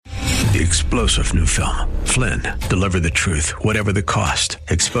The explosive new film, Flynn, deliver the truth, whatever the cost,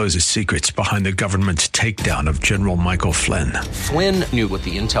 exposes secrets behind the government's takedown of General Michael Flynn. Flynn knew what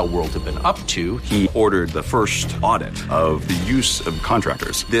the intel world had been up to. He ordered the first audit of the use of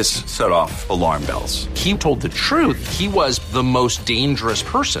contractors. This set off alarm bells. He told the truth. He was the most dangerous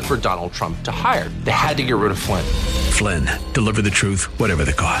person for Donald Trump to hire. They had to get rid of Flynn. Flynn, deliver the truth, whatever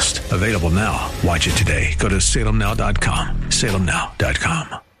the cost. Available now. Watch it today. Go to salemnow.com.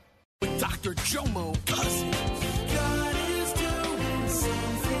 salemnow.com. With Dr. Jomo Cousins. God is doing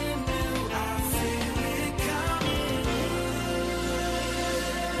something new. I feel it coming.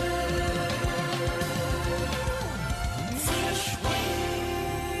 Fresh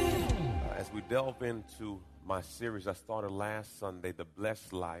wind. As we delve into my series I started last Sunday, The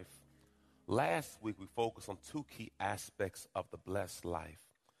Blessed Life. Last week we focused on two key aspects of the blessed life.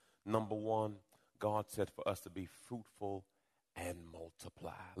 Number one, God said for us to be fruitful and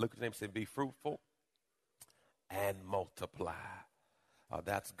multiply. Look at your name and say, be fruitful and multiply.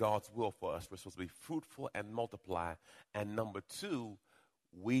 That's God's will for us. We're supposed to be fruitful and multiply. And number two,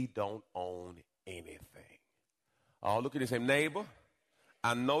 we don't own anything. Oh, look at this, same neighbor.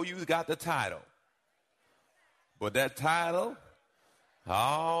 I know you got the title, but that title,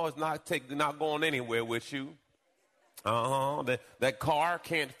 it's not going anywhere with you. That car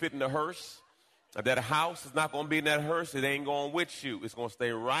can't fit in the hearse. That house is not going to be in that hearse. It ain't going with you. It's going to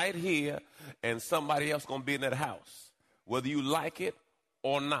stay right here, and somebody else going to be in that house, whether you like it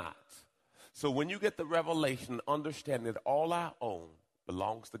or not. So when you get the revelation, understand that all I own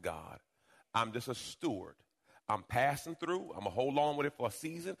belongs to God. I'm just a steward. I'm passing through. I'm going to hold on with it for a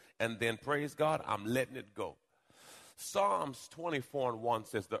season, and then, praise God, I'm letting it go. Psalms 24:1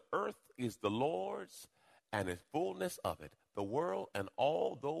 says, the earth is the Lord's and the fullness of it, the world and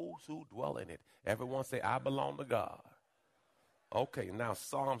all those who dwell in it. Everyone say, I belong to God. Okay, now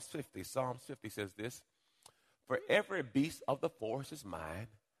Psalms 50 says this, for every beast of the forest is mine,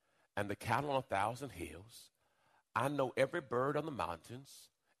 and the cattle on 1,000 hills. I know every bird on the mountains,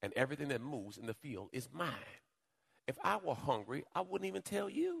 and everything that moves in the field is mine. If I were hungry, I wouldn't even tell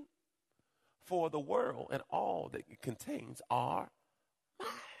you. For the world and all that it contains are mine.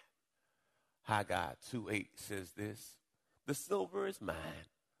 Haggai 2:8 says this, the silver is mine,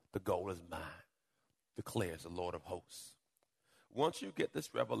 the gold is mine, declares the Lord of hosts. Once you get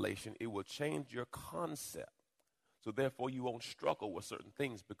this revelation, it will change your concept. So therefore, you won't struggle with certain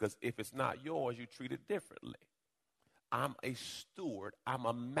things, because if it's not yours, you treat it differently. I'm a steward. I'm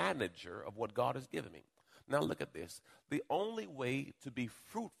a manager of what God has given me. Now look at this. The only way to be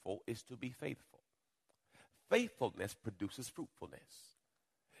fruitful is to be faithful. Faithfulness produces fruitfulness.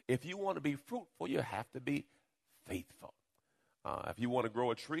 If you want to be fruitful, you have to be faithful. If you want to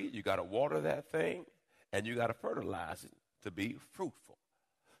grow a tree, you got to water that thing, and you got to fertilize it to be fruitful.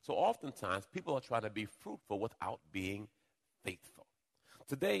 So oftentimes, people are trying to be fruitful without being faithful.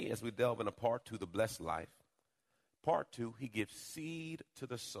 Today, as we delve into part 2, the blessed life, part 2, he gives seed to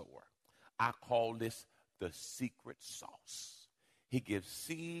the sower. I call this the secret sauce. He gives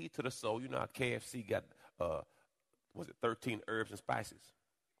seed to the soul. You know how KFC got, 13 herbs and spices?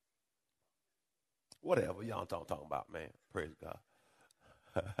 Whatever. Y'all talking about, man. Praise God.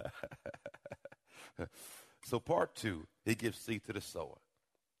 So part 2, he gives seed to the sower.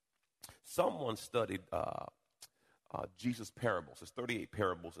 Someone studied Jesus' parables. There's 38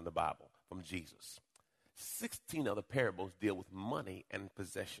 parables in the Bible from Jesus. 16 of the parables deal with money and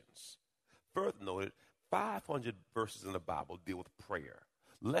possessions. Further noted, 500 verses in the Bible deal with prayer.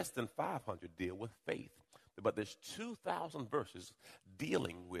 Less than 500 deal with faith. But there's 2,000 verses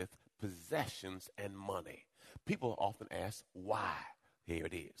dealing with possessions and money. People often ask, why? Here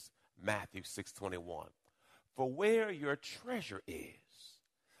it is. Matthew 6:21. For where your treasure is,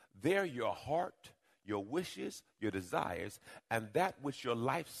 there your heart, your wishes, your desires, and that which your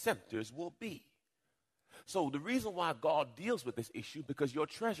life centers will be. So the reason why God deals with this issue, because your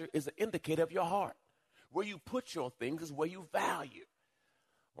treasure is an indicator of your heart. Where you put your things is where you value.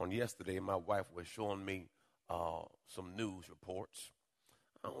 On yesterday, my wife was showing me some news reports.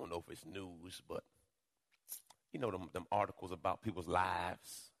 I don't know if it's news, but you know them articles about people's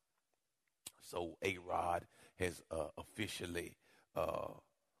lives. So A-Rod has officially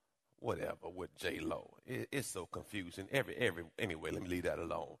with J-Lo. It's so confusing. Anyway, let me leave that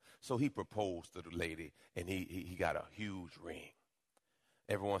alone. So he proposed to the lady, and he got a huge ring.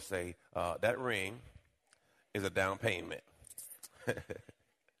 Everyone say, that ring is a down payment.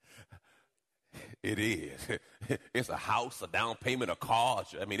 It is. It's a house, a down payment, a car.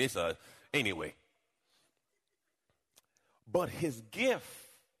 I mean, anyway. But his gift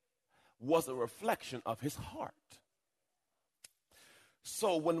was a reflection of his heart.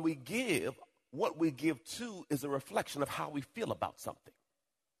 So when we give, what we give to is a reflection of how we feel about something.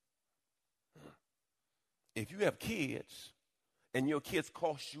 If you have kids and your kids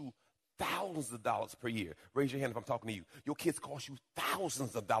cost you thousands of dollars per year, raise your hand if I'm talking to you. Your kids cost you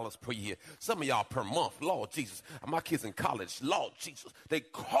thousands of dollars per year. Some of y'all per month, Lord Jesus. My kids in college, Lord Jesus, they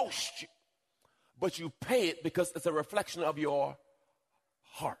cost you. But you pay it because it's a reflection of your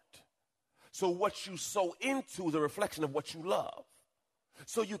heart. So what you sow into is a reflection of what you love.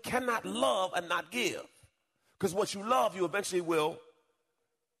 So you cannot love and not give. Because what you love, you eventually will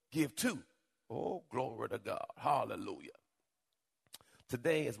give to. Oh, glory to God. Hallelujah.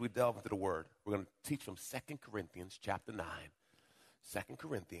 Today, as we delve into the Word, we're going to teach from 2 Corinthians chapter 9. 2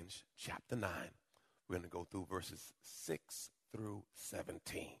 Corinthians chapter 9. We're going to go through verses 6 through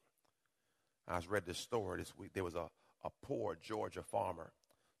 17. I was read this story this week. There was a poor Georgia farmer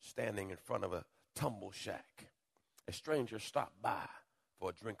standing in front of a tumble shack. A stranger stopped by for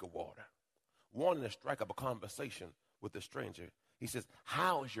a drink of water. Wanting to strike up a conversation with the stranger, he says,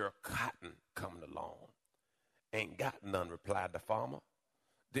 "How's your cotton coming along?" "Ain't got none," replied the farmer.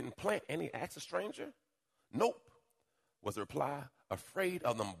 "Didn't plant any?" asked the stranger. "Nope," was the reply. "Afraid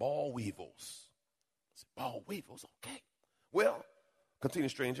of them ball weevils." I said, "Ball weevils, okay." "Well," continued the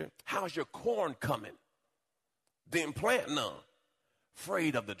stranger, "how's your corn coming?" "Didn't plant none.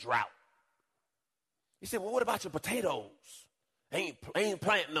 Afraid of the drought." He said, "Well, what about your potatoes?" Ain't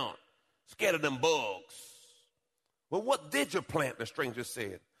planting none. Scared of them bugs." "Well, what did you plant?" the stranger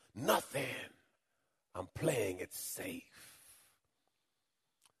said. "Nothing. I'm playing it safe."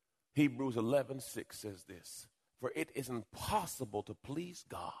 Hebrews 11:6 says this, "For it is impossible to please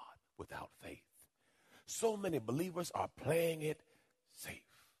God without faith." So many believers are playing it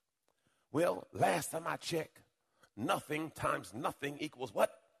safe. Well, last time I checked, nothing times nothing equals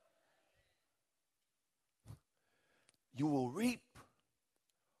what? You will reap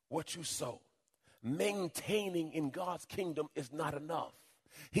what you sow. Maintaining in God's kingdom is not enough.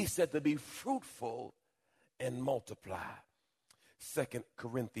 He said to be fruitful and multiply. 2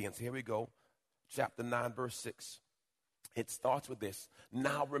 Corinthians, here we go, chapter 9, verse 6. It starts with this.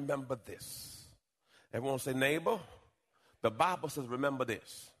 Now remember this. Everyone say, neighbor, the Bible says remember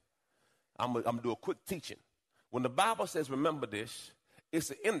this. I'm going to do a quick teaching. When the Bible says remember this, it's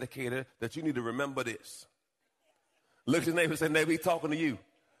an indicator that you need to remember this. Look at your neighbor and say, neighbor, he's talking to you.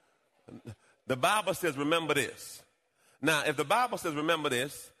 The Bible says remember this. Now, if the Bible says remember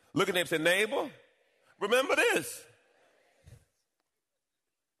this, look at your neighbor and say, neighbor, remember this.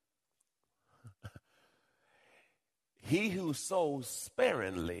 He who sows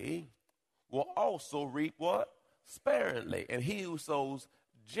sparingly will also reap what? Sparingly. And he who sows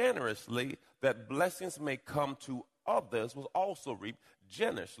generously, that blessings may come to others, will also reap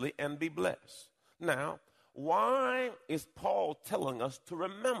generously and be blessed. Now, why is Paul telling us to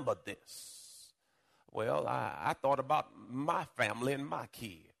remember this? Well, I thought about my family and my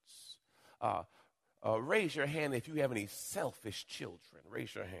kids. Raise your hand if you have any selfish children.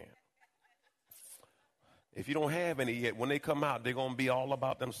 Raise your hand. If you don't have any yet, when they come out, they're going to be all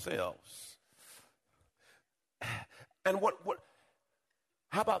about themselves. And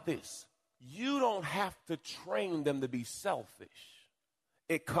how about this? You don't have to train them to be selfish.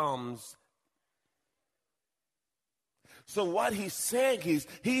 It comes. So what he's saying,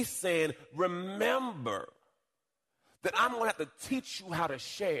 he's saying, remember that I'm going to have to teach you how to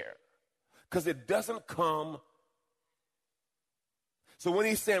share, because it doesn't come. So when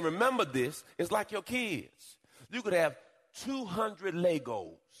he's saying, remember this, it's like your kids. You could have 200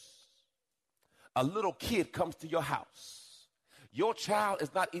 Legos. A little kid comes to your house. Your child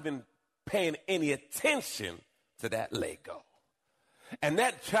is not even paying any attention to that Lego. And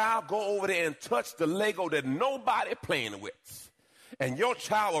that child go over there and touch the Lego that nobody playing with. And your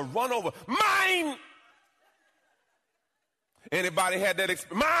child will run over, mine! Anybody had that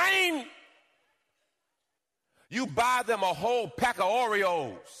experience? Mine! You buy them a whole pack of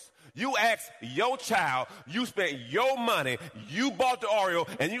Oreos. You ask your child, you spent your money, you bought the Oreo,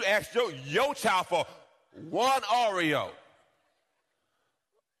 and you asked your child for one Oreo.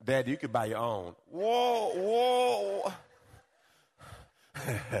 Daddy, you could buy your own. Whoa.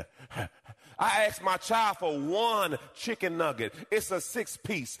 I asked my child for one chicken nugget. It's a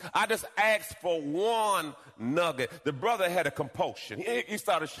 6-piece. I just asked for one nugget. The brother had a compulsion. He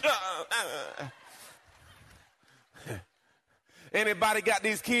started. Anybody got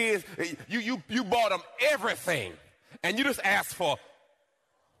these kids? You bought them everything, and you just asked for.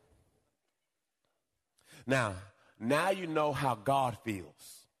 Now you know how God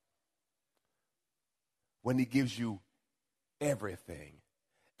feels when he gives you everything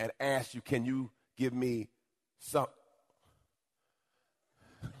and asks you, can you give me some?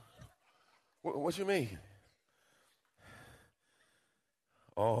 What you mean?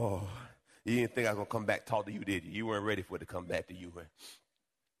 Oh, you didn't think I was going to come back talk to you, did you? You weren't ready for it to come back to you. Huh?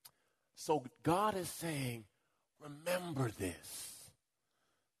 So God is saying, remember this.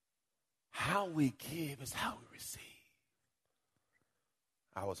 How we give is how we receive.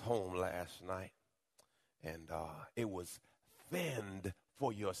 I was home last night, and it was Fend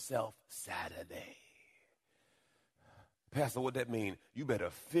for Yourself Saturday. Pastor, what that mean? You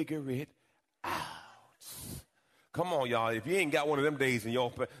better figure it out. Come on, y'all. If you ain't got one of them days in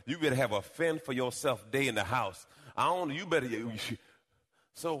your, you better have a Fend for Yourself day in the house. I don't know. You better.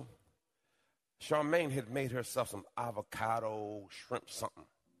 So, Charmaine had made herself some avocado, shrimp, something.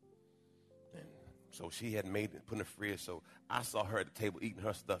 And so she had made it, put in the fridge. So I saw her at the table eating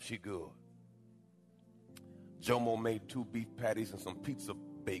her stuff. She good. Jomo made 2 beef patties and some pizza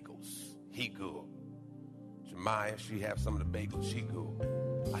bagels. He good. Jemiah, she have some of the bagels. She good.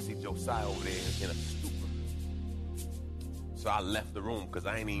 I see Josiah over there in a stupor. So I left the room because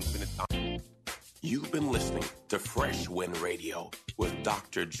I ain't even finished. You've been listening to Fresh Wind Radio with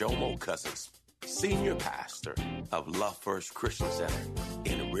Dr. Jomo Cousins, Senior Pastor of Love First Christian Center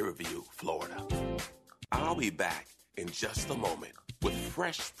in Riverview, Florida. I'll be back in just a moment with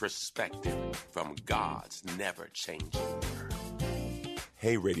fresh perspective from God's never-changing word.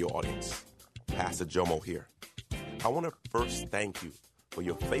 Hey, radio audience. Pastor Jomo here. I want to first thank you for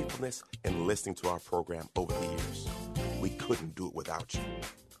your faithfulness in listening to our program over the years. We couldn't do it without you.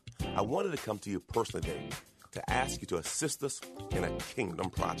 I wanted to come to you personally today to ask you to assist us in a kingdom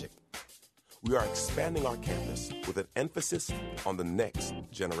project. We are expanding our campus with an emphasis on the next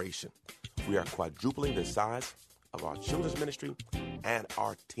generation. We are quadrupling the size of our children's ministry and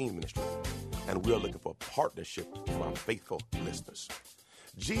our teen ministry, and we are looking for a partnership from our faithful listeners.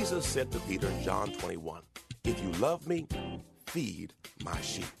 Jesus said to Peter in John 21, "If you love me, feed my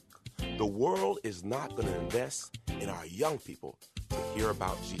sheep." The world is not going to invest in our young people to hear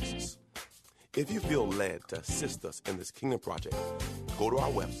about Jesus. If you feel led to assist us in this kingdom project, go to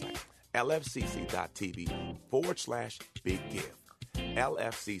our website, lfcc.tv/biggive,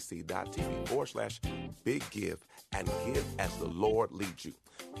 lfcc.tv/biggive, and give as the Lord leads you.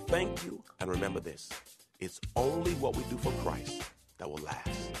 Thank you, and remember this, it's only what we do for Christ that will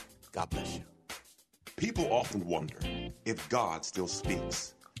last. God bless you. People often wonder if God still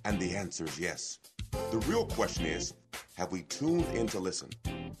speaks, and the answer is yes. The real question is, have we tuned in to listen?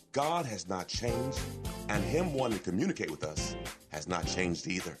 God has not changed, and Him wanting to communicate with us has not changed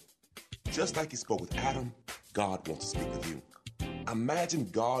either. Just like He spoke with Adam, God wants to speak with you. Imagine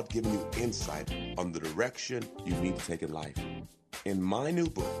God giving you insight on the direction you need to take in life. In my new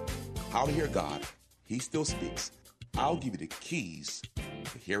book, How to Hear God, He Still Speaks, I'll give you the keys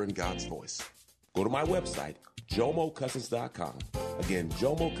to hearing God's voice. Go to my website, JomoCousins.com. Again,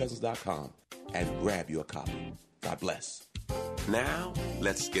 JomoCousins.com, and grab you a copy. God bless. Now,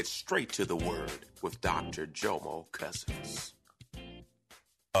 let's get straight to the word with Dr. Jomo Cousins.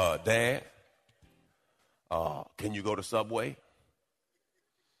 Dad, can you go to Subway?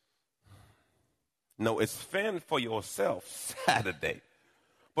 No, it's Fend for Yourself Saturday.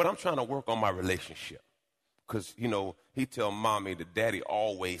 But I'm trying to work on my relationship. Because, you know, he tell mommy that daddy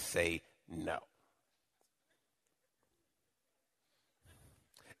always say no.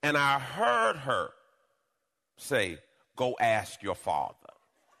 And I heard her say, go ask your father.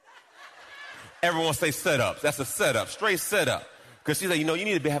 Everyone say setups. That's a setup, straight setup. Because she said, you know, you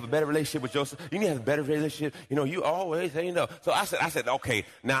need to have a better relationship with Joseph. You need to have a better relationship. You know, you always say no. So I said, okay,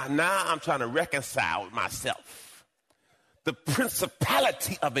 now I'm trying to reconcile with myself. The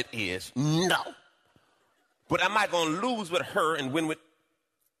principality of it is no. But am I going to lose with her and win with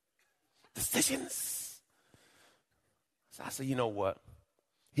decisions? So I said, you know what?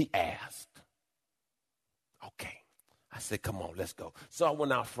 He asked. Okay. I said, come on, let's go. So I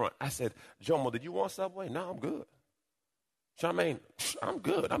went out front. I said, Jomo, did you want Subway? No, I'm good. Charmaine, I'm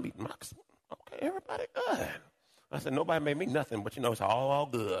good. I'm eating my, okay, everybody good. I said, nobody made me nothing, but you know, it's all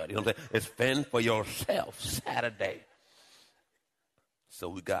good. You know what I'm saying? It's Fend for Yourself Saturday. So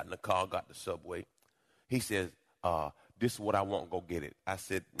we got in the car, got the Subway. He says, this is what I want, go get it. I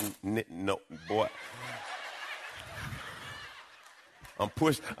said, no, boy. I'm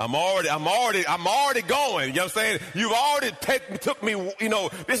already going. You know what I'm saying? You've already took me, you know,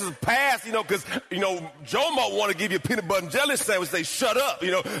 this is past, you know, because, you know, Jomo want to give you a peanut butter and jelly sandwich, say, shut up.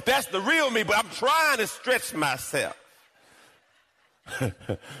 You know, that's the real me, but I'm trying to stretch myself. I'm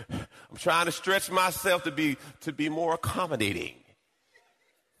trying to stretch myself to be more accommodating.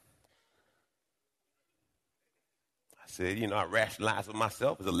 I said, you know, I rationalized with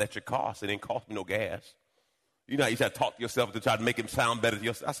myself. It's electric car, so it didn't cost me no gas. You know, you try to talk to yourself to try to make him sound better to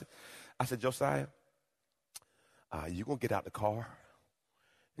yourself. I said, Josiah, you're going to get out the car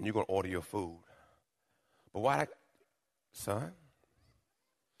and you're going to order your food. But son?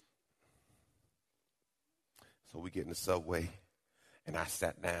 So we get in the subway, and I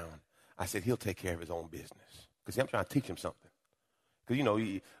sat down. I said, he'll take care of his own business. Because I'm trying to teach him something.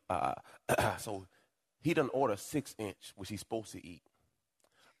 Because, so he done order 6-inch, which he's supposed to eat.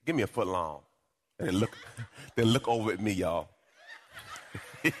 Give me a foot long. And then look over at me, y'all.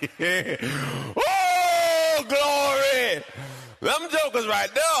 Oh, glory! Them jokers right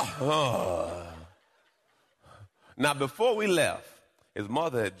there. Oh. Now, before we left, his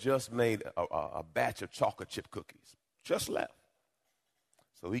mother had just made a batch of chocolate chip cookies. Just left.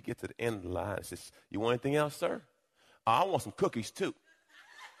 So he gets to the end of the line and says, you want anything else, sir? I want some cookies, too.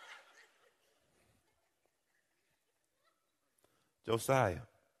 Josiah,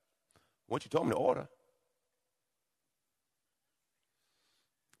 what you told me to order?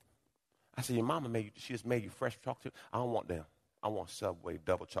 I said, your mama she just made you fresh chocolate chip. I don't want them. I want Subway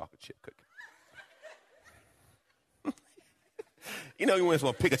double chocolate chip cookie. You know, you want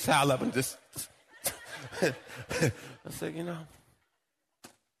to pick a child up and just I said,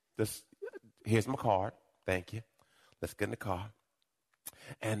 here's my card. Thank you. Let's get in the car.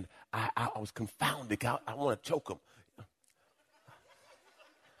 And I was confounded. I want to choke him.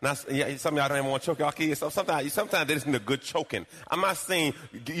 Now, yeah, some of y'all don't even want to choke y'all kids. So sometimes they just need a good choking. I'm not saying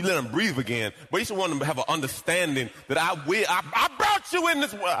you let them breathe again, but you just want them to have an understanding that I brought you in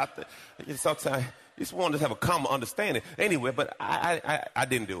this world. Sometimes you just want to have a common understanding. Anyway, but I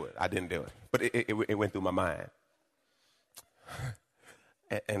didn't do it. I didn't do it. But it went through my mind.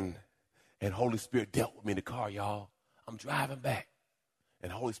 And Holy Spirit dealt with me in the car, y'all. I'm driving back.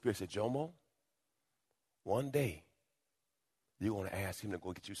 And the Holy Spirit said, Jomo, one day, you're going to ask him to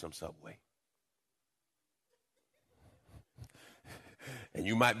go get you some Subway. And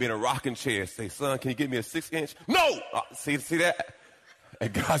you might be in a rocking chair. Say, son, can you give me a 6-inch? No! See that?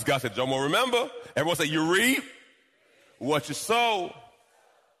 And God said, Jomo, remember? Everyone say, you reap what you sow.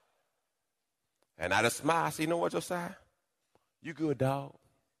 And I just smile. I say, you know what, Josiah? You good, dog.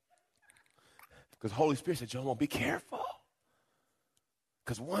 Because Holy Spirit said, Jomo, be careful.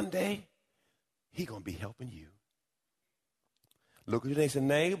 Because one day, he going to be helping you. Look at your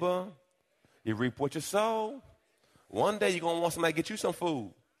neighbor. You reap what you sow. One day you're going to want somebody to get you some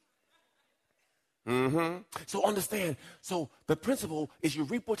food. So understand. So the principle is you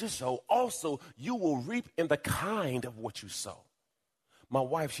reap what you sow. Also, you will reap in the kind of what you sow. My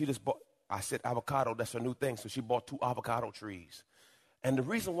wife, she just bought, I said avocado, that's her new thing. So she bought 2 avocado trees. And the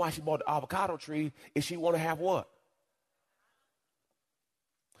reason why she bought the avocado tree is she want to have what?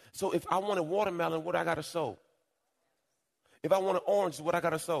 So if I want a watermelon, what I got to sow? If I want an orange, what I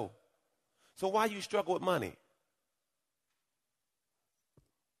got to sow? So why you struggle with money?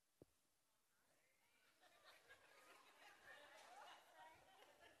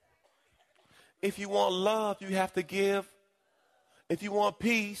 If you want love, you have to give. If you want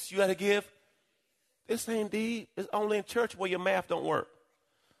peace, you got to give. This ain't deep. It's only in church where your math don't work.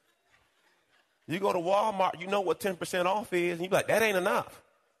 You go to Walmart, you know what 10% off is, and you be like, that ain't enough.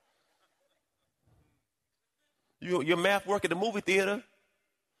 Your math work at the movie theater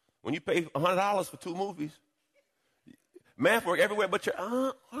when you pay $100 for 2 movies. Math work everywhere but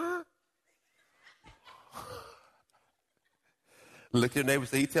your Look at your neighbor and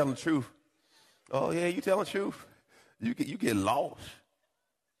say, he telling the truth. Oh, yeah, you telling the truth. You get lost.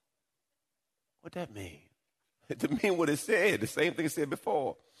 What that mean? It mean what it said. The same thing it said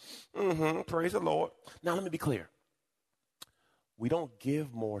before. Praise the Lord. Now, let me be clear. We don't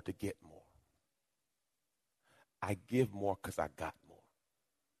give more to get more. I give more because I got more.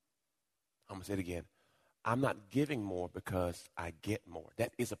 I'm going to say it again. I'm not giving more because I get more.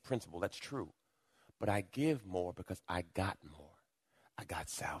 That is a principle. That's true. But I give more because I got more. I got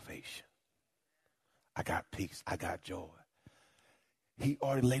salvation. I got peace. I got joy. He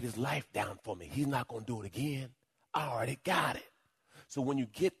already laid his life down for me. He's not going to do it again. I already got it. So when you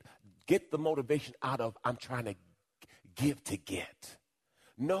get the motivation out of I'm trying to give to get.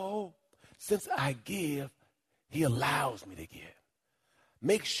 No, since I give, he allows me to give.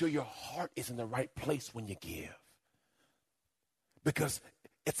 Make sure your heart is in the right place when you give. Because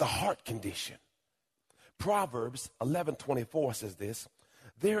it's a heart condition. Proverbs 11:24 says this,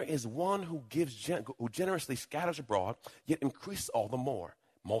 there is one who gives who generously scatters abroad, yet increases all the more,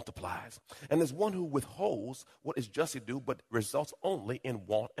 multiplies. And there's one who withholds what is justly due, but results only in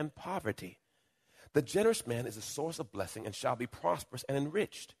want and poverty. The generous man is a source of blessing and shall be prosperous and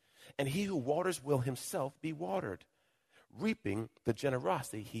enriched. And he who waters will himself be watered, reaping the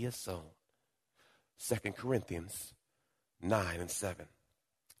generosity he has sown. 2 Corinthians 9:7.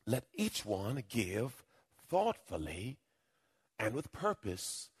 let each one give thoughtfully and with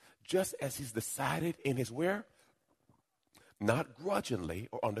purpose, just as he's decided in his where? Not grudgingly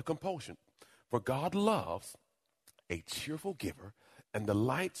or under compulsion. For God loves a cheerful giver and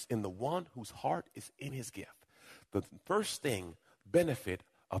delights in the one whose heart is in his gift. The first thing, benefit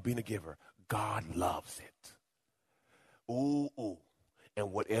of being a giver, God loves it. Ooh.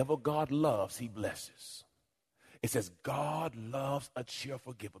 And whatever God loves, he blesses. It says God loves a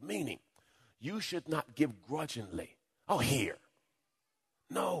cheerful giver, meaning you should not give grudgingly. Oh, here.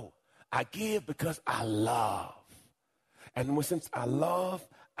 No, I give because I love. And since I love,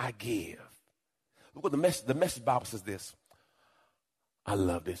 I give. Look what the Message Bible says this. I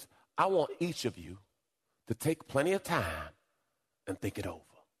love this. I want each of you to take plenty of time and think it over.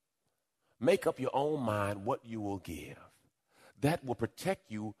 Make up your own mind what you will give. That will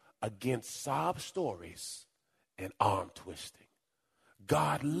protect you against sob stories and arm twisting.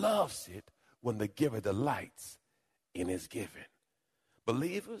 God loves it when the giver delights in his giving.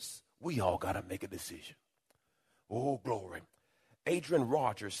 Believers, we all got to make a decision. Oh, glory. Adrian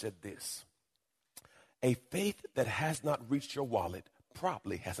Rogers said this. A faith that has not reached your wallet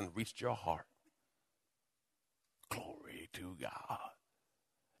probably hasn't reached your heart. Glory to God.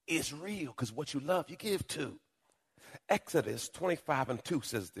 It's real because what you love, you give to. Exodus 25:2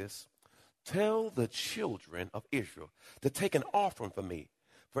 says this. Tell the children of Israel to take an offering for me,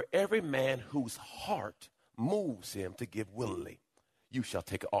 for every man whose heart moves him to give willingly. You shall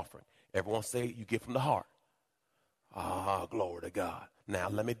take an offering. Everyone say you give from the heart. Ah, glory to God. Now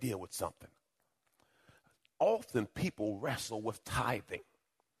let me deal with something. Often people wrestle with tithing.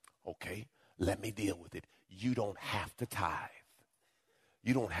 Okay, let me deal with it. You don't have to tithe.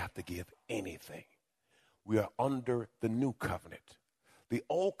 You don't have to give anything. We are under the new covenant. The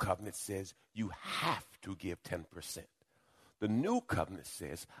old covenant says you have to give 10%. The new covenant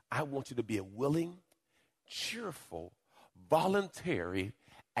says, I want you to be a willing, cheerful, voluntary,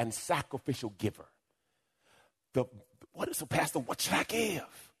 and sacrificial giver. Pastor, what should I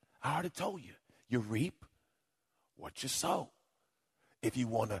give? I already told you. You reap what you sow. If you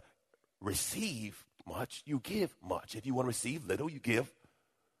want to receive much, you give much. If you want to receive little, you give.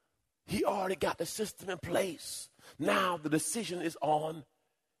 He already got the system in place. Now the decision is on.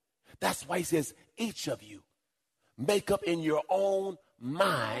 That's why he says, each of you make up in your own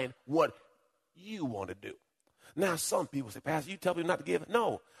mind what you want to do. Now some people say, Pastor, you tell me not to give.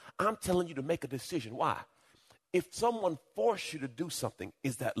 No, I'm telling you to make a decision. Why? If someone forced you to do something,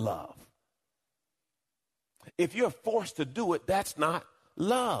 is that love? If you're forced to do it, that's not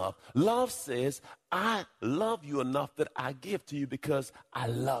love. Love says, I love you enough that I give to you because I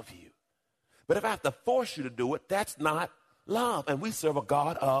love you. But if I have to force you to do it, that's not love. And we serve a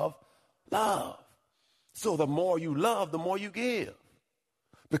God of love. So the more you love, the more you give.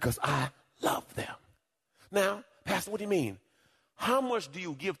 Because I love them. Now, Pastor, what do you mean? How much do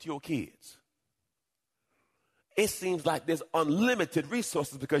you give to your kids? It seems like there's unlimited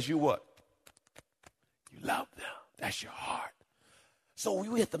resources because you what? You love them. That's your heart. So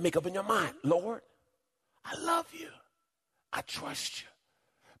you have to make up in your mind, Lord, I love you. I trust you.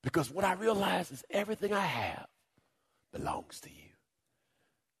 Because what I realize is everything I have belongs to you.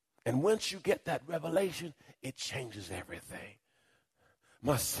 And once you get that revelation, it changes everything.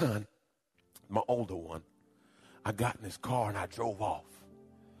 My son, my older one, I got in his car and I drove off.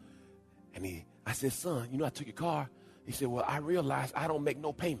 And I said, son, I took your car. He said, well, I realized I don't make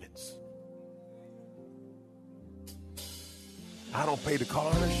no payments. I don't pay the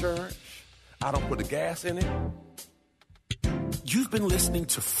car insurance. I don't put the gas in it. You've been listening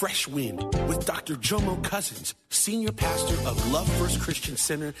to Fresh Wind with Dr. Jomo Cousins, Senior Pastor of Love First Christian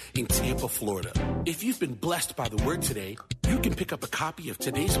Center in Tampa, Florida. If you've been blessed by the word today, you can pick up a copy of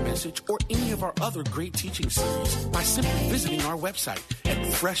today's message or any of our other great teaching series by simply visiting our website at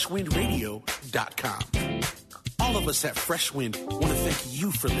freshwindradio.com. All of us at Fresh Wind want to thank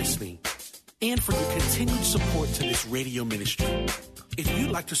you for listening and for your continued support to this radio ministry. If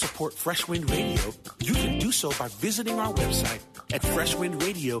you'd like to support Fresh Wind Radio, you can do so by visiting our website at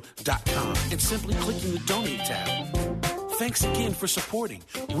freshwindradio.com and simply clicking the Donate tab. Thanks again for supporting.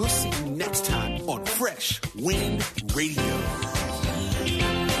 We'll see you next time on Fresh Wind Radio. God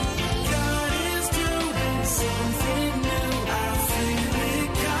is doing something new. I feel it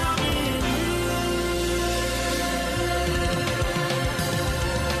coming.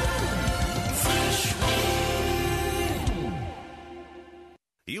 Fresh Wind.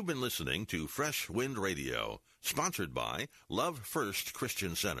 You've been listening to Fresh Wind Radio. Sponsored by Love First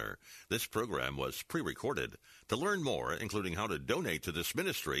Christian Center. This program was pre-recorded. To learn more, including how to donate to this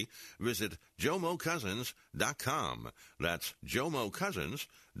ministry, visit JomoCousins.com. That's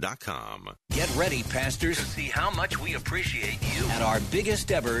JomoCousins.com. Get ready, pastors, to see how much we appreciate you at our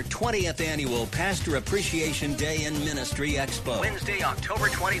biggest ever 20th Annual Pastor Appreciation Day in Ministry Expo. Wednesday, October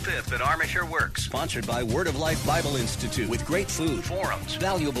 25th at Armature Works. Sponsored by Word of Life Bible Institute. With great food, forums,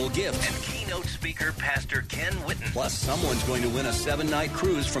 valuable gifts, and keynote speaker Pastor Ken Whitten. Plus, someone's going to win a 7-night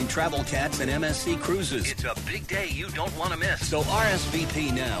cruise from Travel Cats and MSC Cruises. It's a big day you don't want to miss. So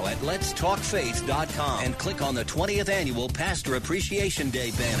RSVP now at letstalkfaith.com and click on the 20th Annual Pastor Appreciation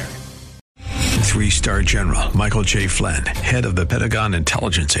Day banner. 3-star General Michael J. Flynn, head of the Pentagon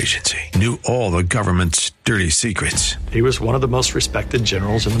Intelligence Agency, knew all the government's dirty secrets. He was one of the most respected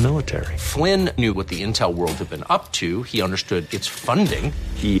generals in the military. Flynn knew what the intel world had been up to. He understood its funding.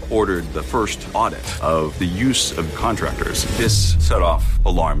 He ordered the first audit of the use of contractors. This set off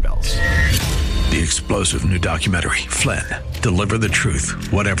alarm bells. The explosive new documentary, Flynn, Deliver the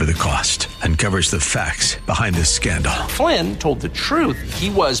Truth, Whatever the Cost, uncovers the facts behind this scandal. Flynn told the truth. He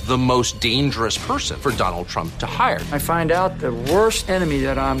was the most dangerous person for Donald Trump to hire. I find out the worst enemy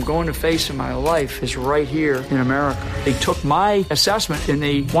that I'm going to face in my life is right here in America. They took my assessment and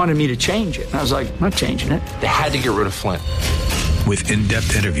they wanted me to change it. And I was like, I'm not changing it. They had to get rid of Flynn. With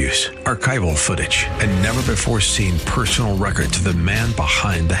in-depth interviews, archival footage, and never-before-seen personal records of the man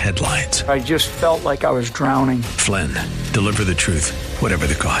behind the headlines. I just felt like I was drowning. Flynn, Deliver the Truth, Whatever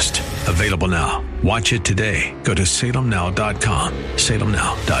the Cost. Available now. Watch it today. Go to salemnow.com.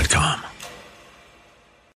 salemnow.com.